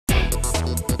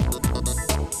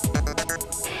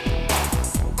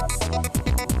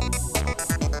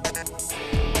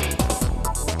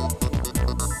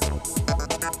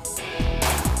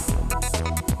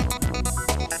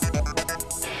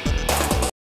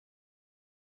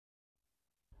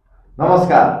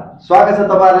नमस्कार, स्वागत छ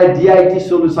तपाईहरुलाई डिआईटी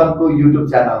सोलुसनको युट्युब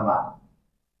च्यानलमा।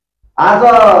 आज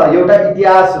एउटा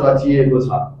इतिहास रचिएको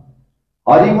छ।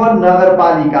 हरिवन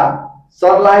नगरपालिका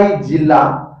सर्लाही जिल्ला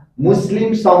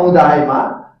मुस्लिम समुदायमा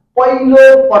पहिलो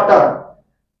पटक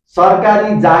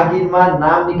सरकारी जागिरमा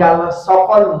नाम निकाल्न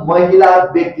सफल महिला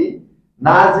व्यक्ति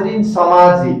नाजरिन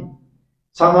समाजी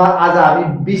सँग आज हामी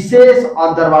विशेष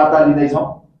अन्तर्वार्ता लिँदैछौँ।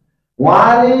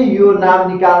 उहाँले यो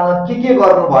नाम निकाल्न के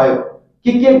गर्नुभयो,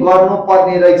 के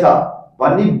गर्नुपर्ने रहेछ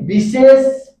भन्ने विशेष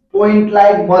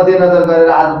पोइन्टलाई मध्यनजर गरेर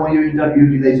आज म यो इन्टरभ्यु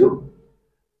लिँदैछु।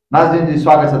 नाजरिन जी,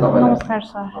 स्वागत छ तपाईलाई। नमस्कार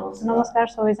सर। नमस्कार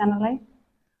सबैजनालाई।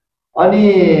 अनि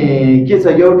के छ,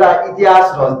 एउटा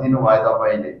इतिहास रचिदिनु भयो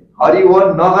तपाईले। हरिवन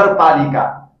नगरपालिका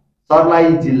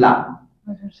सर्लाही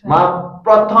जिल्लामा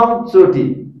प्रथम चोटी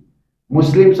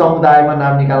मुस्लिम समुदायमा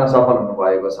नाम निकाल्न सफल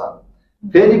हुनुभएको छ।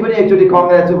 फेरि पनि एकचोटी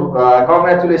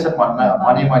कङ्ग्रेचुलेसन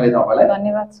भने मैले तपाईलाई।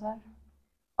 धन्यवाद सर।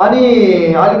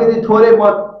 अनि अलिकति थोरै म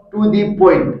टु दी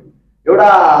पोइन्ट, एउटा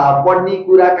पढ्ने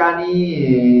कुराकानी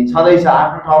छँदैछ।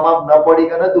 आफ्नो ठाउँमा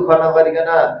नपढिकन दुःख नगरिकन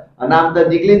नाम त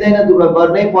निक्लिँदैन, दुःख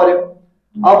गर्नै पर्यो।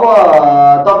 अब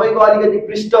तपाईको अलिकति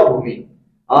पृष्ठभूमि,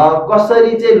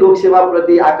 कसरी चाहिँ लोकसेवा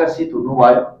प्रति आकर्षित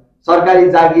हुनुभयो, सरकारी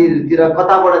जागिरतिर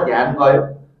कताबाट ध्यान गयो,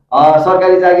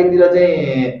 सरकारी जागिरतिर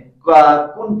चाहिँ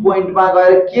कुन पोइन्टमा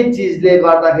गएर के चिजले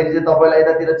गर्दाखेरि चाहिँ तपाईलाई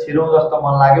यतातिर छिरौँ जस्तो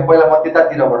मन लाग्यो? पहिला म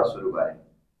त्यतातिरबाट सुरु गरेँ।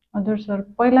 हजुर सर,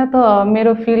 पहिला त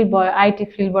मेरो फिल्ड भयो आईटी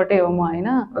फिल्डबाटै हो म, हैन?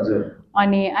 हजुर।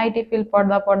 अनि आईटी फिल्ड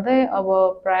पढ्दा पढ्दै अब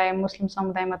प्राय मुस्लिम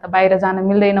समुदायमा त बाहिर जान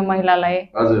मिल्दैन महिलालाई।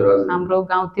 हजुर। हाम्रो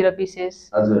गाउँतिर विशेष।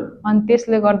 हजुर। अनि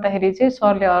त्यसले गर्दाखेरि चाहिँ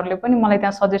सरले पनि मलाई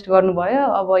त्यहाँ सजेस्ट गर्नुभयो,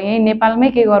 अब यही नेपालमै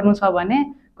के गर्नु छ भने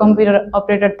कम्प्युटर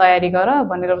अपरेटर तयारी गर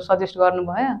भनेर सजेस्ट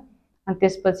गर्नुभयो। अनि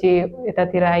त्यसपछि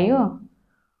यतातिर आइयो।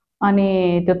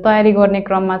 अनि त्यो तयारी गर्ने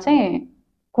क्रममा चाहिँ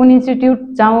कुन इन्स्टिट्युट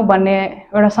जाउँ भन्ने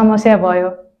एउटा समस्या भयो।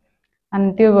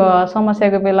 अनि त्यो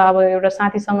समस्याको बेला अब एउटा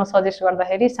साथीसँग सजेस्ट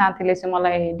गर्दाखेरि साथीले चाहिँ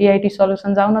मलाई डिआईटी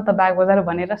सोलुसन जाउँ न त बागबजार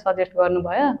भनेर सजेस्ट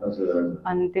गर्नुभयो।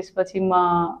 अनि त्यसपछि म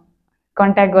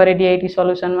कन्ट्याक्ट गरेँ डिआईटी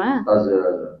सोलुसनमा।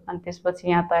 अनि त्यसपछि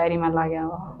यहाँ तयारीमा लाग्यो।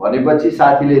 भनेपछि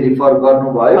साथीले रिफर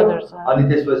गर्नुभयो। अनि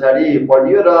त्यसपछि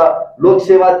पढियो र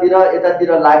लोकसेवातिर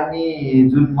यतातिर लाग्ने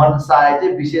जुन मनसाय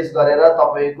चाहिँ विशेष गरेर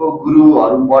तपाईको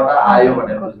गुरुहरुबाट आयो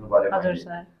भनेर बुझ्नु पर्यो। हजुर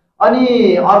सर।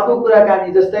 अनि अर्को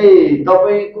कुराकानी, जस्तै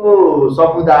तपाईको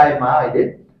समुदायमा अहिले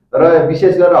र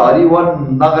विशेष गरेर हरिवन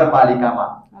नगरपालिकामा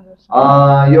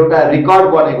एउटा रेकर्ड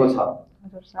बनेको छ,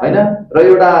 हैन? र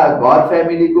एउटा घर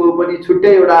फ्यामिलीको पनि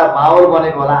छुट्टै एउटा माहौल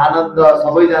बनेको होला, आनन्द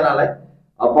सबैजनालाई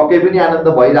पक्कै पनि आनन्द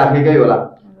भइराखेकै होला।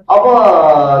 अब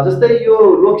जस्तै यो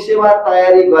लोकसेवा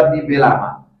तयारी गर्ने बेलामा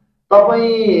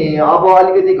तपाई अब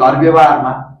अलिकति घर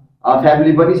व्यवहारमा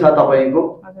फ्यामिली पनि छ तपाईको,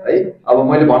 है? अब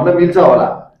मैले भन्न मिल्छ होला,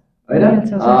 हैन?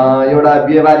 एउटा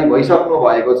बिहेबारी भइसक्नु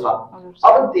भएको छ।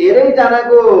 अब धेरै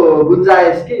जनाको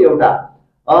गुन्जाइस के एउटा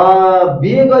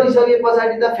बिहे गरिसके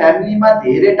पछाडि त फ्यामिलीमा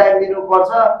धेरै टाइम दिनुपर्छ,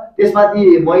 त्यसमाथि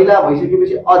महिला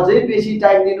भइसकेपछि अझै बेसी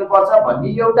टाइम दिनुपर्छ भन्ने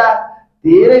एउटा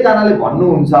धेरै जनाले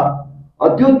भन्नुहुन्छ।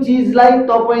 त्यो चिजलाई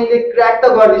तपाईले क्र्याक त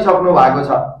गरिसक्नु भएको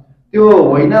छ, त्यो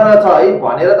होइन रहेछ है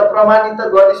भनेर त प्रमाणित त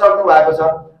गरिसक्नु भएको छ।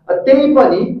 त्यही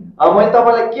पनि मैले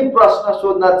तपाईलाई के प्रश्न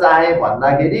सोध्न चाहे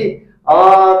भन्दाखेरि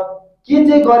के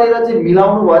चाहिँ गरेर चाहिँ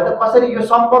मिलाउनु भयो त, कसरी यो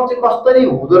सम्भव चाहिँ कसरी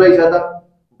हुँदो रहेछ त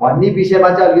भन्ने विषयमा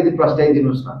चाहिँ अलिकति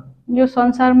प्रश्नाइदिनुस् न। यो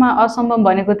संसारमा असम्भव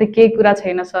भनेको त केही कुरा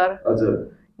छैन सर। हजुर।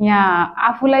 यहाँ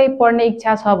आफूलाई पढ्ने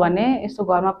इच्छा छ भने यसो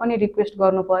घरमा पनि रिक्वेस्ट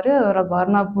गर्नु पर्यो र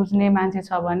घरमा बुझ्ने मान्छे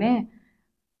छ भने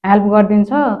हेल्प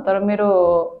गरिदिन्छ। तर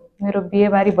मेरो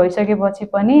बिहेबारी भइसकेपछि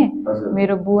पनि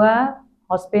मेरो बुवा,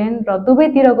 हस्बेन्ड र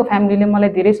दुवैतिरको फ्यामिलीले मलाई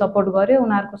धेरै सपोर्ट गर्यो।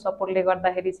 उनीहरूको सपोर्टले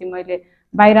गर्दाखेरि चाहिँ मैले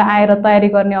बाहिर आएर तयारी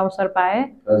गर्ने अवसर पाएँ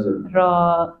र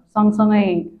सँगसँगै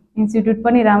इन्स्टिट्युट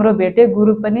पनि राम्रो भेटे।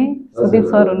 गुरु पनि सुदीप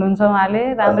सर हुनुहुन्छ, उहाँले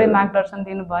राम्रै मार्गदर्शन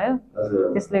दिनुभयो।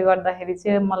 त्यसले गर्दाखेरि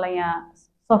चाहिँ मलाई यहाँ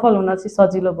सफल हुन चाहिँ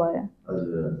सजिलो भयो।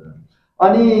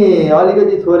 अनि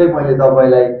अलिकति थोरै मैले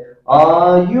तपाईलाई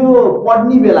यो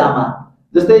पढ्ने बेलामा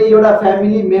जस्तै एउटा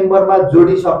फ्यामिली मेम्बरमा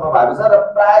जोडिसक्नु भएको छ र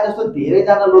प्राय जस्तो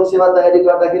धेरैजना लोकसेवा तयारी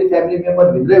गर्दाखेरि फ्यामिली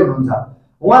मेम्बर भित्रै हुनुहुन्छ।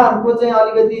 उहाँहरूको चाहिँ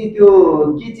अलिकति त्यो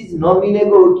के चिज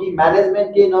नमिलेको हो कि म्यानेजमेन्ट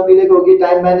केही नमिलेको हो कि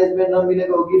टाइम म्यानेजमेन्ट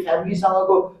नमिलेको हो कि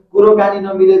फ्यामिलीसँगको कुरोकानी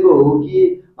नमिलेको हो कि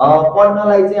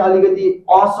पढ्नलाई चाहिँ अलिकति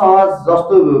असहज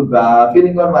जस्तो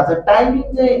फिलिङ गर्नुभएको छ। टाइमिङ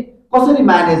चाहिँ कसरी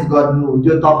म्यानेज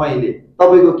गर्नुहुन्थ्यो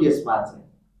तपाईको केसमा चाहिँ?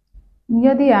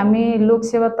 यदि हामी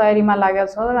लोकसेवा तयारीमा लागेका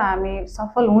छौँ र हामी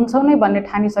सफल हुन्छौँ नै भन्ने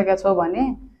ठानिसकेका छौँ भने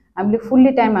हामीले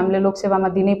फुल्ली टाइम हामीले लोकसेवामा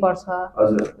दिनै पर्छ।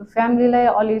 फ्यामिलीलाई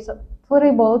अलि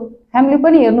थोरै बहुत फ्यामिली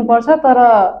पनि हेर्नुपर्छ, तर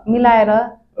मिलाएर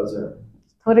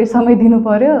थोरै समय दिनु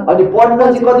पर्यो। अनि पढ्न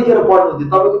चाहिँ कतिखेर पढ्नुहुन्थ्यो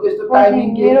तपाईको त्यस्तो टाइमिङ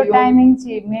के मेरो थियो? टाइमिङ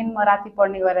चाहिँ मेन म राति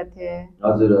पढ्ने गरेको थिएँ।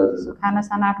 हजुर हजुर। खाना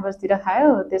साना 8 बजेतिर खायो,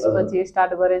 त्यसपछि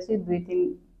स्टार्ट गरेपछि 2-3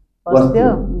 बज्थ्यो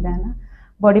बिहान।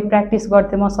 बढी प्र्याक्टिस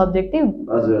गर्थेँ म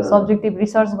सब्जेक्टिभ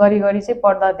रिसर्च गरी चाहिँ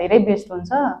पढ्दा धेरै बेस्ट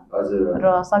हुन्छ। र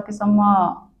सकेसम्म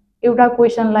एउटा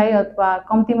क्वेसनलाई अथवा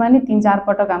कम्तीमा नि 3-4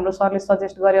 पटक हाम्रो सरले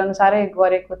सजेस्ट गरे अनुसारै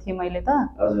गरेको थिएँ मैले त।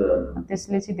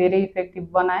 त्यसले चाहिँ धेरै इफेक्टिभ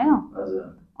बनायो।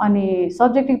 अनि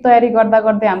सब्जेक्टिभ तयारी गर्दा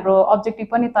गर्दै हाम्रो अब्जेक्टिभ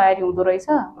पनि तयारी हुँदो रहेछ।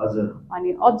 अनि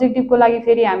अब्जेक्टिभको लागि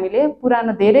फेरि हामीले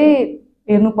पुरानो धेरै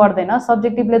हेर्नु पर्दैन,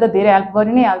 सब्जेक्टिभले त धेरै हेल्प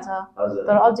गरि नै हाल्छ।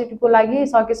 तर अब्जेक्टिभको लागि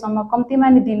सकेसम्म कम्तीमा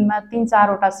नि दिनमा 3-4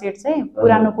 वटा सेट चाहिँ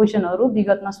पुरानो क्वेसनहरू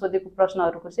विगतमा सोधेको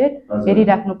प्रश्नहरूको सेट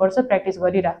हेरिराख्नुपर्छ। प्र्याक्टिस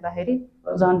गरिराख्दाखेरि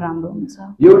झन् राम्रो हुन्छ।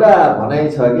 एउटा भनाइ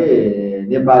छ के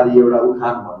नेपाली एउटा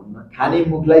उखान भनौँ न, खाने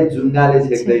मुखलाई जुङ्गाले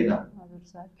छेक्दैन।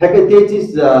 ठ्याक्कै त्यही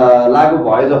चिज लागु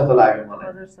भयो जस्तो लाग्यो मलाई।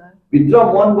 भित्र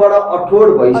मनबाट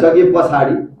अठोट भइसके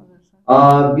पछाडि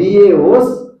बिए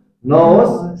होस्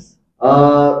नहोस्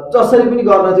जसरी पनि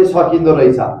गर्न चाहिँ सकिँदो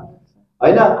रहेछ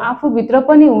हैन। आफूभित्र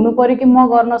पनि हुनु पर्यो कि म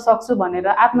गर्न सक्छु भनेर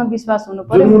आत्मविश्वास हुनु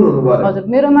पर्यो। हजुर,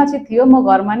 मेरोमा चाहिँ थियो। म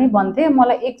घरमा नि भन्थेँ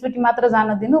मलाई एकचोटि मात्र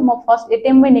जान दिनु, म फर्स्ट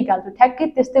एटेम्पमै निकाल्छु। ठ्याक्कै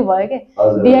त्यस्तै भयो के।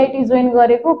 डिआइटी जोइन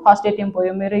गरेको फर्स्ट एटेम्प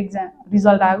भयो मेरो, एक्जाम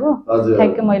रिजल्ट आएको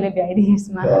ठ्याक्कै मैले भ्याइदिएँ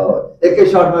यसमा। एकै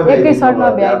सर्टमा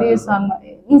भ्याइदिएँ।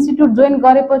 इन्स्टिट्युट जोइन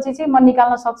गरेपछि चाहिँ म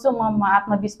निकाल्न सक्छु, म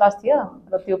आत्मविश्वास थियो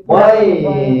र त्यो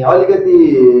मलाई अलिकति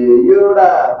यो एउटा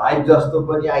भाइब जस्तो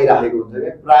पनि आइराखेको हुन्छ के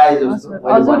प्राय जस्तो।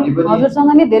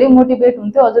 हजुरसँग नि धेरै मोटिभेट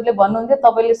हुन्थ्यो, हजुरले भन्नुहुन्थ्यो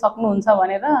तपाईले सक्नुहुन्छ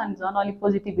भनेर, अनि झन् अलिक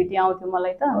पोजिटिभिटी आउँथ्यो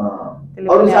मलाई त।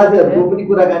 अरु साथीहरुको पनि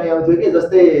कुराकानी आउँथ्यो के,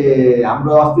 जस्तै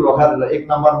हाम्रो अस्ति भर्खर 1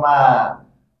 नम्बरमा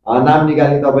नाम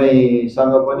निकाल्ने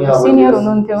तपाईसँग पनि अब सिनियर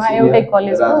हुनुहुन्थ्यो उहाँ एउटै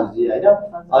कलेजको राजुजी हैन।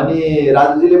 अनि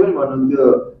राजुजीले पनि भन्नुहुन्थ्यो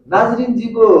नाजरिन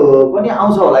जीको पनि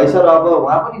आउँछ होला है सर, अब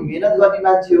उहाँ पनि मेहनत गर्ने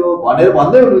मान्छे हो भनेर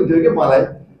भन्दै हुनुहुन्थ्यो के मलाई।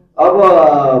 अब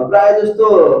प्राय जस्तो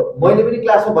मैले पनि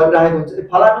क्लासमा भनिराखेको हुन्छ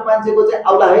फलानु मान्छेको चाहिँ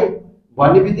आउला है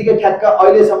भन्ने बित्तिकै ठ्याक्क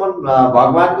अहिलेसम्म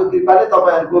भगवानको कृपाले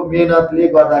तपाईहरुको मेहनतले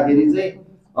गर्दाखेरि चाहिँ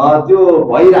त्यो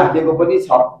भइराखेको पनि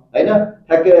छ हैन।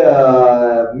 ठ्याक्कै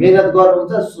मेहनत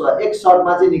गर्नुहुन्छ, एक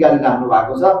सर्टमा चाहिँ निकालिराख्नु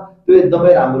भएको छ, त्यो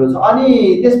एकदमै राम्रो छ। अनि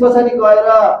त्यसपछि गएर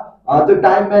त्यो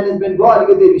टाइम म्यानेजमेन्ट भयो,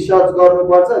 अलिकति रिसर्च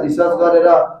गर्नुपर्छ, रिसर्च गरेर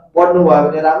पढ्नु भयो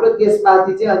भने राम्रो।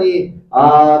 त्यसमाथि चाहिँ अनि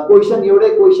क्वेशन एउटै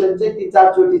क्वेशन चाहिँ 3-4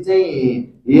 चोटि चाहिँ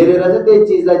हेरेर चाहिँ त्यही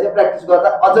चीजलाई चाहिँ प्र्याक्टिस गर्दा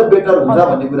अझ बेटर हुन्छ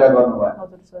भन्ने कुरा गर्नुभयो।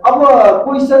 अब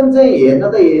क्वेशन चाहिँ हेर्न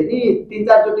त हेर्ने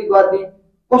 3-4 चोटि गर्ने,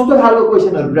 कस्तो खालको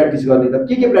क्वेशनहरु प्र्याक्टिस गर्ने त,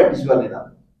 के प्र्याक्टिस गर्ने त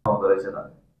हुँदो रहेछ त?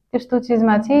 त्यस्तो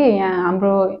चीजमा चाहिँ यहाँ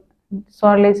हाम्रो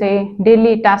सरले चाहिँ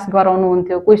डेली टास्क गराउनु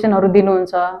हुन्थ्यो, क्वेशनहरु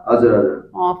दिनुहुन्छ। हजुर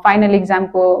हजुर। फाइनल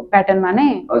एक्जामको प्याटर्नमा नै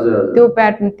हजुर त्यो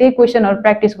प्याटर्न त्यही क्वेशनहरु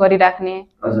प्र्याक्टिस गरिराख्ने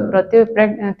र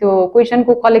त्यो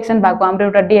क्वेशनको कलेक्सन भएको हाम्रो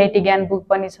एउटा डिआइटी ज्ञान बुक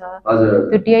पनि छ।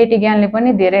 त्यो डिआइटी ज्ञानले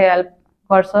पनि धेरै हेल्प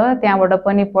गर्छ, त्यहाँबाट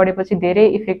पनि पढेपछि धेरै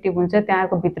इफेक्टिभ हुन्छ।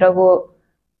 त्यहाँको भित्रको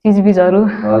चिजबिजहरु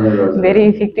धेरै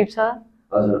इफेक्टिभ छ।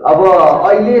 हजुर। अब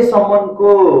अहिले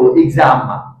सम्मको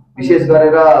एक्जाममा विशेष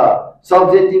गरेर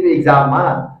सब्जेक्टिभ एक्जाममा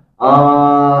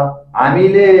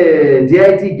हामीले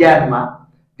डिआइटी ज्ञानमा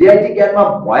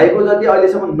भएको जति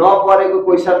अहिलेसम्म नपरेको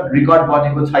क्वेशन रेकर्ड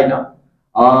बनेको छैन।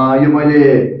 यो मैले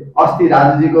अस्ति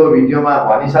राजुजीको भिडियोमा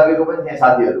भनिसकेको पनि थिएँ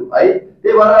साथीहरु है।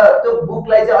 त्यही भएर त्यो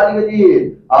बुकलाई चाहिँ अलिकति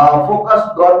फोकस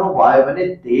गर्नु भयो भने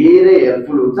धेरै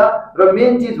हेल्पफुल हुन्छ। र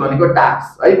मेन चीज भनेको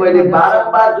टास्क है। मैले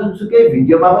बारम्बार जुनसुकै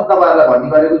भिडियोमा पनि तपाईहरुलाई भन्ने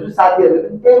गरेको छु, साथीहरुले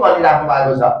पनि त्यही भनिराख्नु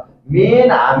भएको छ।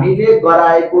 मेन हामीले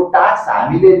गराएको टास्क,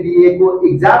 हामीले लिएको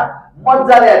एक्जाम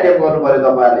मज्जाले एटेम्प गर्नु पर्यो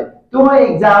तपाईहरुले। त्यो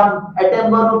एक्जाम एटेम्प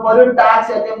गर्नु पर्यो,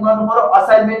 टास्क एटेम्प गर्नु पर्यो,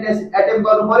 असाइनमेन्ट एटेम्प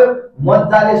गर्नु पर्यो,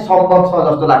 मज्जाले सम्भव छ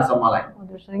जस्तो लाग्छ मलाई।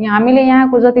 हामीले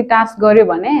यहाँको जति टास्क गर्यो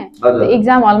भने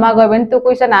एक्जाम हलमा गयो भने त्यो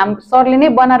क्वेशन हाम सरले नै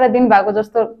बनाएर दिनु भएको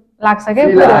जस्तो लाग्छ के,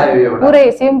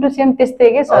 पुरै सेम टु सेम त्यस्तै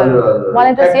के सर।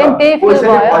 मलाई त सेम त्यही फिल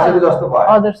भयो।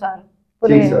 हजुर सर।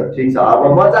 ठीक छ। अब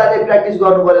मजाले प्र्याक्टिस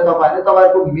गर्नु पर्यो तपाईहरुले।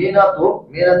 तपाईहरुको मेहनत हो,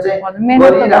 मेहनत चाहिँ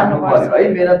गरिराख्नु पर्यो है।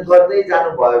 मेहनत गर्दै जानु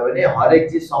भयो भने हरेक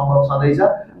चीज सम्भव छँदैछ,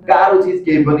 गाह्रो चीज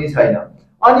केही पनि छैन।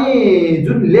 अनि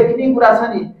जुन लेख्ने कुरा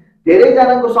छ नि, धेरै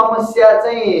जनाको समस्या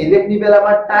चाहिँ लेख्ने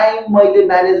बेलामा टाइम मैले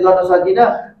म्यानेज गर्न सकिन।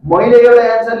 मैले एउटा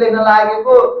एन्सर लेख्न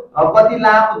लागेको कति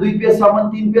लामो 2 पेजसम्म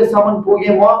 3 पेजसम्म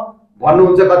पुगे म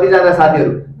भन्नुहुन्छ कतिजना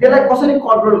साथीहरु। त्यसलाई कसरी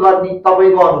कन्ट्रोल गर्ने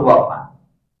तपाईको अनुभवमा?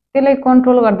 त्यसलाई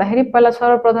कन्ट्रोल गर्दाखेरि पहिला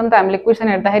सर्वप्रथम त हामीले क्वेशन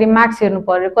हेर्दाखेरि मार्क्स हेर्नु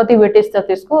पर्यो, कति वेटेज छ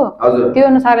त्यसको, त्यो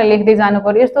अनुसारले लेख्दै जानु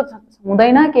पर्यो। यस्तो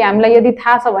हुँदैन कि हामीलाई यदि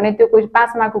थाहा छ भने त्यो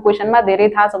 5 मार्कको क्वेशनमा धेरै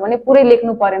थाहा छ भने पुरै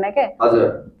लेख्नु परेन के।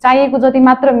 चाहिएको जति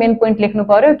मात्र मेन पोइन्ट लेख्नु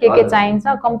पर्यो, के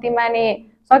चाहिन्छ। कम्तीमा नि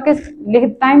सके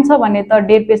टाइम छ भने त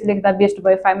 1.5 पेज लेख्दा बेस्ट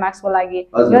भयो 5 मार्क्सको लागि।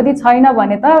 यदि छैन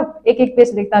भने त एक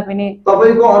पेज लेख्दा पनि।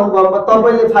 तपाईको अनुभवमा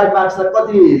तपाईले 5 मार्क्सलाई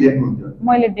कति लेख्नुहुन्थ्यो?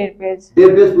 मैले 1.5 पेज।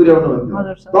 1.5 पेज पुर्याउनु हुन्थ्यो।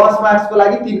 हजुर सर। 10 मार्क्सको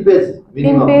लागि 3 पेज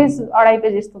मिनिमम। 3 पेज 2.5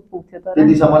 पेज यस्तो पुग्थ्यो तर।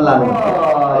 त्यतिसम्म लानु।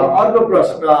 अर्को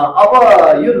प्रश्न, अब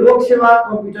यो लोकसेवा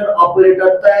कम्प्युटर अपरेटर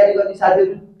तयारी गर्ने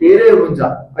साथीहरु धेरै हुनुहुन्छ।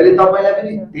 अहिले तपाईलाई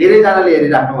पनि धेरै जनाले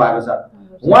हेरिराख्नु भएको छ।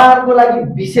 उहाँहरुको लागि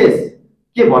विशेष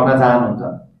के भन्न चाहनुहुन्छ?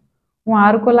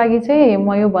 उहाँहरुको लागि चाहिँ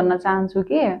म यो भन्न चाहन्छु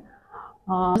कि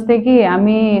जस्तै कि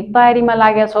हामी तयारीमा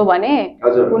लागेका छौं भने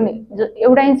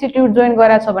एउटा इन्स्टिट्युट जोइन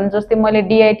गरेको छ भने, जस्तै मैले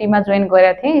डिआइटी मा जोइन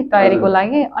गरेको थिएँ तयारीको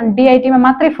लागि, अनि डिआइटी मा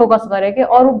मात्रै फोकस गरे कि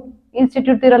अरु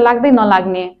इन्स्टिट्युटतिर लाग्दै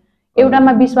नलाग्ने,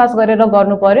 एउटामा विश्वास गरेर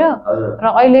गर्नु पर्यो। र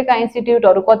अहिलेका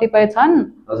इन्स्टिट्युटहरु कतिपय छन्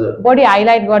बढी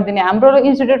हाइलाइट गर्दिने, हाम्रो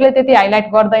इन्स्टिट्युटले त्यति हाइलाइट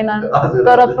गर्दैन,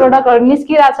 तर प्रोडक्टहरु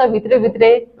निस्किराछ भित्रै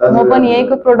भित्रै। म पनि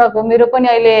यहीको प्रोडक्ट हो, मेरो पनि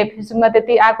अहिले फेसबुकमा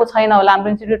त्यति आएको छैन होला, हाम्रो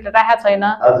इन्स्टिट्युटले राखेको छैन।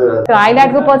 त्यो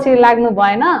हाइलाइटको पछि लाग्नु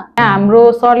भएन।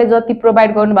 हाम्रो सरले जति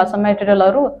प्रोभाइड गर्नु भएको छ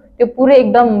मेटेरियलहरु, त्यो पुरै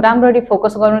एकदम राम्ररी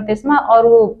फोकस गर्नु त्यसमा।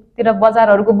 अरूतिर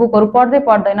बजारहरुको बुकहरु पढ्दै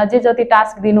पर्दैन, जे जति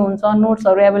टास्क दिनुहुन्छ,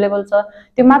 नोट्सहरु अवेलेबल छ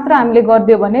त्यो मात्र हामीले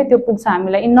गर्दियो भने त्यो पुग्छ,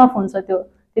 हामीलाई इनफ हुन्छ। त्यो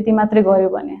त्यति मात्रै गर्यो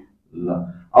भने। ल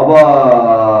अब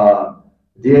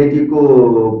डिआइटी को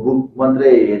बुक मात्रै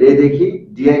हेरेदेखि,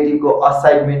 डिआइटी को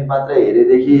असाइनमेन्ट मात्रै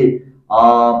हेरेदेखि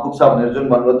पुग्छ भनेर जुन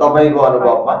भन्नुभयो तपाईको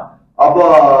अनुभवमा, अब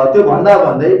त्यो भन्दा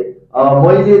भन्दै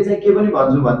मैले चाहिँ के पनि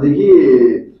भन्छु भनेदेखि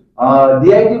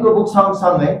डिआइटी को बुक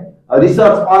सँगसँगै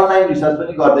रिसर्च, अनलाइन रिसर्च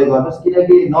पनि गर्दै गर्नुस्,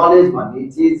 किनकि नलेज भन्ने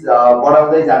चिज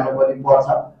बढाउँदै जानु पनि पर्छ।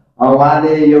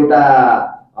 उहाँले एउटा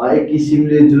एक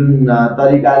किसिमले जुन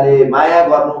तरिकाले माया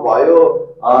गर्नुभयो,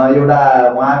 एउटा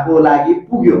उहाँको लागि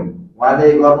पुग्यो,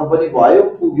 उहाँले गर्नु पनि भयो,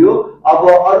 पुग्यो। अब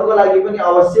अरूको लागि पनि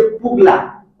अवश्य पुग्ला।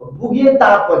 पुगे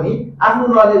तापनि आफ्नो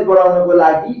नलेज बढाउनको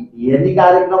लागि हेर्ने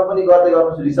कार्यक्रम पनि गर्दै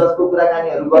गर्नुस्, रिसर्चको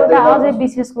कुराकानीहरु गर्दै गर्नुस्। अझै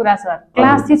विशेष कुरा छ,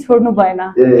 क्लास चाहिँ छोड्नु भएन।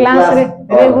 क्लास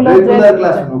रेगुलर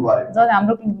क्लास हुनु पर्यो। जब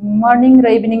हाम्रो मर्निङ र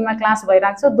इभिनिङमा क्लास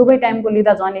भइराख्छ, दुवै टाइमको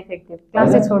लिँदा झन् इफेक्टिभ। क्लास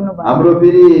चाहिँ छोड्नु भएन। हाम्रो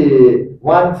फेरि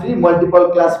वन फ्री मल्टिपल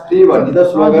क्लास फ्री भन्ने त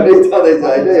स्लोगनै छँदैछ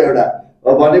हैन एउटा।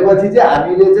 भनेपछि चाहिँ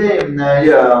हामीले चाहिँ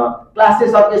यो क्लास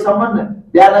चाहिँ सकेसम्म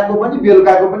बिहानको पनि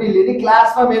बेलुकाको पनि लिने,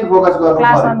 क्लासमा मेन फोकस गर्नु पर्यो।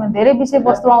 क्लासमा धेरै विषय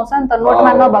वस्तु आउँछ नि त,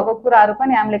 नोटमा नभएको कुराहरु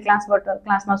पनि हामीले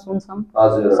क्लासमा सुन्छौं।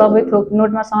 सबै थोक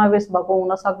नोटमा समावेश भएको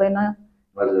हुन सक्दैन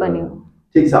पनि।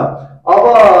 ठीक छ। अब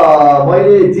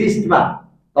मैले जिस्टमा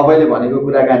तपाईले भनेको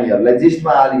कुराकानीहरुलाई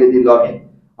जिस्टमा अलिकति लगे।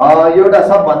 एउटा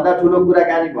सबभन्दा ठूलो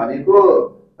कुराकानी भनेको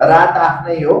रात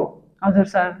आफ्नै हो। हजुर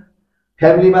सर।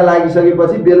 फ्यामिलीमा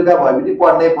लागिसकेपछि बेलुका भएपछि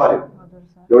पढ्नै पर्यो।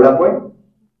 एउटा पोइन्ट।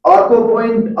 अर्को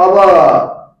पोइन्ट, अब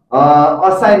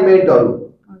असाइनमेन्टहरु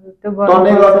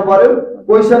टन्नै गर्नु पर्यो।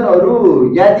 क्वेशनहरु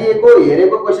यहाँ दिएको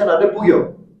हेरेको क्वेशनहरुले पुग्यो,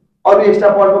 अरु एक्स्ट्रा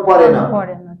पढ्नु परेन,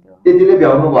 त्यतिले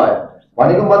भ्याउनु भयो।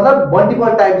 भनेको मतलब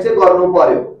मल्टिपल टाइम चाहिँ गर्नु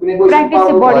पर्यो। कुनै क्वेशन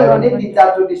पाउनु भयो भने 3-4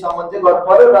 चोटी सम्म चाहिँ गर्नु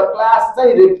पर्यो र क्लास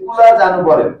चाहिँ रेगुलर जानु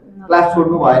पर्यो, क्लास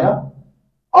छोड्नु भएन।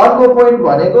 अर्को पोइन्ट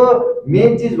भनेको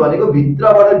मेन चीज भनेको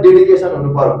भित्रबाट डेडिकेसन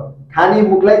हुनु पर्यो। खानी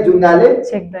मुखलाई जुङ्गाले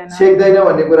सेक्दैन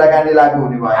भन्ने कुराकानी लागू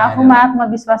हुने भयो। आफूमा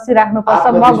आत्मविश्वास चाहिँ राख्नुपर्छ,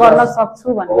 म गर्न सक्छु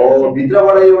भन्ने। हो,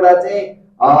 भित्रबाट एउटा चाहिँ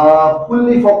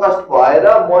फुल्ली फोकस्ड भएर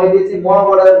मैले चाहिँ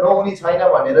मबाट नहुने छैन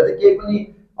भनेर चाहिँ केही पनि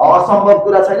असम्भव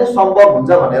कुरा छैन, सम्भव हुन्छ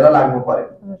भनेर लाग्नु पर्यो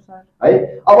है।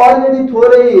 अब अलिकति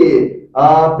थोरै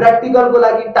प्र्याक्टिकलको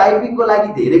लागि, टाइपिङको लागि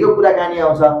धेरैको कुराकानी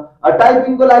आउँछ।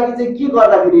 टाइपिङको लागि चाहिँ के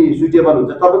गर्दाखेरि सुटेबल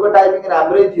हुन्छ? तपाईको टाइपिङ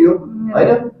राम्रै थियो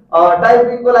हैन?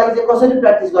 टाइपिङको लागि चाहिँ कसरी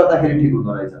प्र्याक्टिस गर्दाखेरि ठीक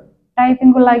हुँदो रहेछ?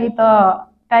 टाइपिङको लागि त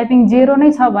टाइपिङ 0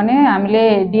 नै छ भने हामीले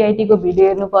डिआइटी को भिडियो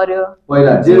हेर्नु पर्यो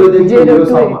पहिला। 0 देखि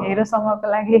 0 सम्मको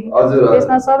लागि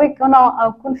त्यसमा सबै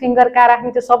कुन फिंगर कहाँ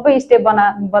राख्ने त्यो सबै स्टेप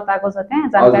बताएको छ, त्यहाँ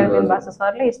जानकारी दिनुभएको छ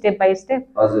सरले स्टेप बाइ स्टेप।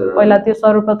 पहिला त्यो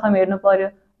सर्वप्रथम हेर्नु पर्यो।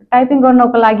 टाइपिङ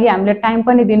गर्नको लागि हामीले टाइम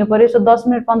पनि दिनु पर्यो। सो 10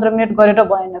 मिनेट 15 मिनेट गरेर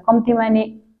भएन, कम्तीमा नि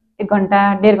 1 घण्टा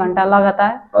 1.5 घण्टा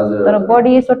लगातार। तर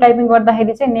बढी यसो टाइपिङ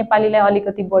गर्दाखेरि चाहिँ नेपालीलाई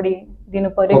अलिकति बढी दिनु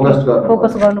पर्यो,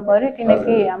 फोकस गर्नु पर्यो।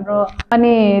 किनकि हाम्रो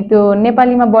अनि त्यो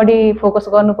नेपालीमा बढी फोकस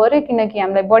गर्नु पर्यो, किनकि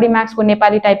हामीलाई बढी मार्क्सको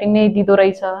नेपाली टाइपिङ नै दिदो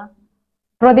रहेछ।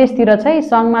 प्रदेशतिर चाहिँ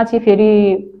संघमा चाहिँ फेरि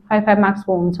 5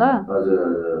 मार्क्सको हुन्छ।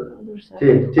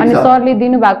 अनि सरले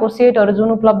दिनुभएको सेटहरु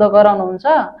जुन उपलब्ध गराउनुहुन्छ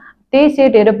त्यही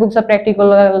सेट हेरेर पुग्छ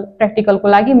प्र्याक्टिकलको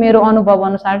लागि। मेरो अनुभव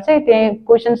अनुसार चाहिँ त्यही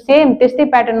क्वेशन सेम त्यस्तै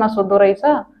प्याटर्नमा सोध्दो रहेछ।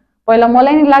 पहिला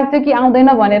मलाई नि लाग्थ्यो कि आउँदैन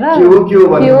भनेर, के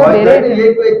हो धेरै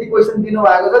लेखको यति क्वेशन दिनु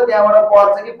भएको छ, त्यहाँबाट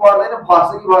पढ्छ कि पढ्दैन, फस्छ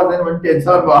कि फस्दैन भन्ने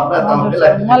टेन्सन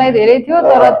भयो मलाई धेरै थियो।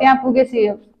 तर त्यहाँ पुगेपछि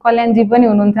कल्याणजी पनि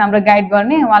हुनुहुन्थ्यो हाम्रो गाइड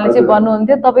गर्ने, उहाँले चाहिँ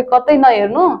भन्नुहुन्थ्यो तपाई कतै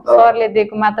नहेर्नु, सरले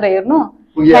दिएको मात्र हेर्नु,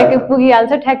 ठ्याक्कै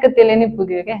पुगिहाल्छ, ठ्याक्कै त्यसले नै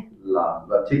पुग्यो के। ल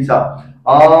ल ठिक छ।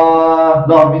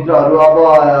 ल मित्रहरू, अब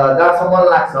जहाँसम्म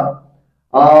लाग्छ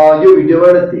यो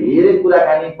भिडियोबाट धेरै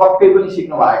कुराकानी पक्कै पनि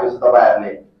सिक्नु भएको छ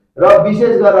तपाईँहरूले। र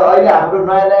विशेष गरेर अहिले हाम्रो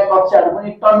नयाँ नयाँ कक्षाहरू पनि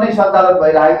टन्नै सञ्चालन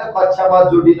भइरहेको छ। कक्षामा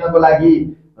जोडिनको लागि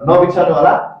नबिर्सनु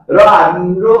होला। र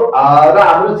हाम्रो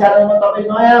च्यानलमा तपाईँ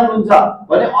नयाँ हुनुहुन्छ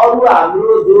भने अरू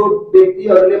हाम्रो जो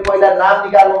व्यक्तिहरूले पहिला नाम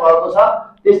निकाल्नु भएको छ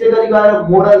त्यस्तै गरी गएर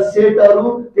मोडल सेटहरू,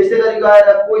 त्यस्तै गरी गएर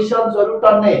क्वेसन्सहरू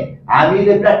टन्नै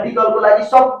हामीले प्र्याक्टिकलको लागि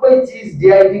सबै चिज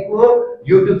डिआइटी को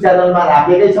युट्युब च्यानलमा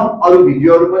राखेकै छौँ। अरू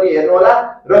भिडियोहरू पनि हेर्नु होला।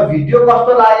 र भिडियो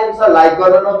कस्तो लागेको छ लाइक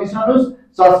गर्न नबिर्सनुहोस्,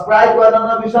 सब्स्क्राइब गर्न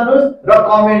नबिर्सनुहोस् र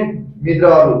कमेन्ट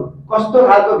मित्रहरू कस्तो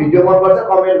खालको भिडियो मनपर्छ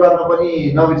कमेन्ट गर्न पनि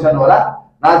नबिर्सनु होला।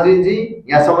 नाजरिनजी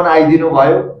यहाँसम्म आइदिनु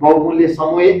भयो, बहुमूल्य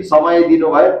समय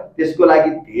दिनुभयो, त्यसको लागि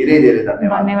धेरै धेरै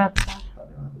धन्यवाद।